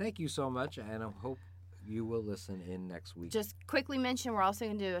 Thank you so much, and I hope you will listen in next week. Just quickly mention we're also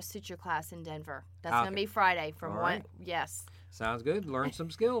going to do a suture class in Denver. That's Okay. going to be Friday from All 1. right. Yes. Sounds good. Learn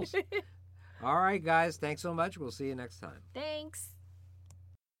some skills. All right, guys. Thanks so much. We'll see you next time. Thanks.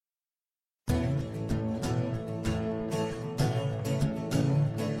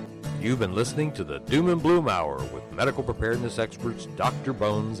 You've been listening to the Doom and Bloom Hour with medical preparedness experts Dr.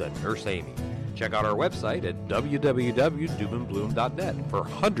 Bones and Nurse Amy. Check out our website at www.doomandbloom.net for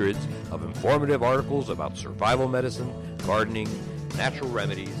hundreds of informative articles about survival medicine, gardening, natural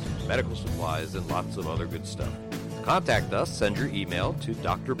remedies, medical supplies, and lots of other good stuff. To contact us, send your email to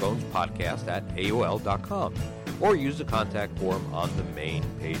drbonespodcast@aol.com or use the contact form on the main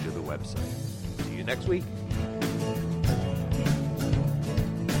page of the website. See you next week.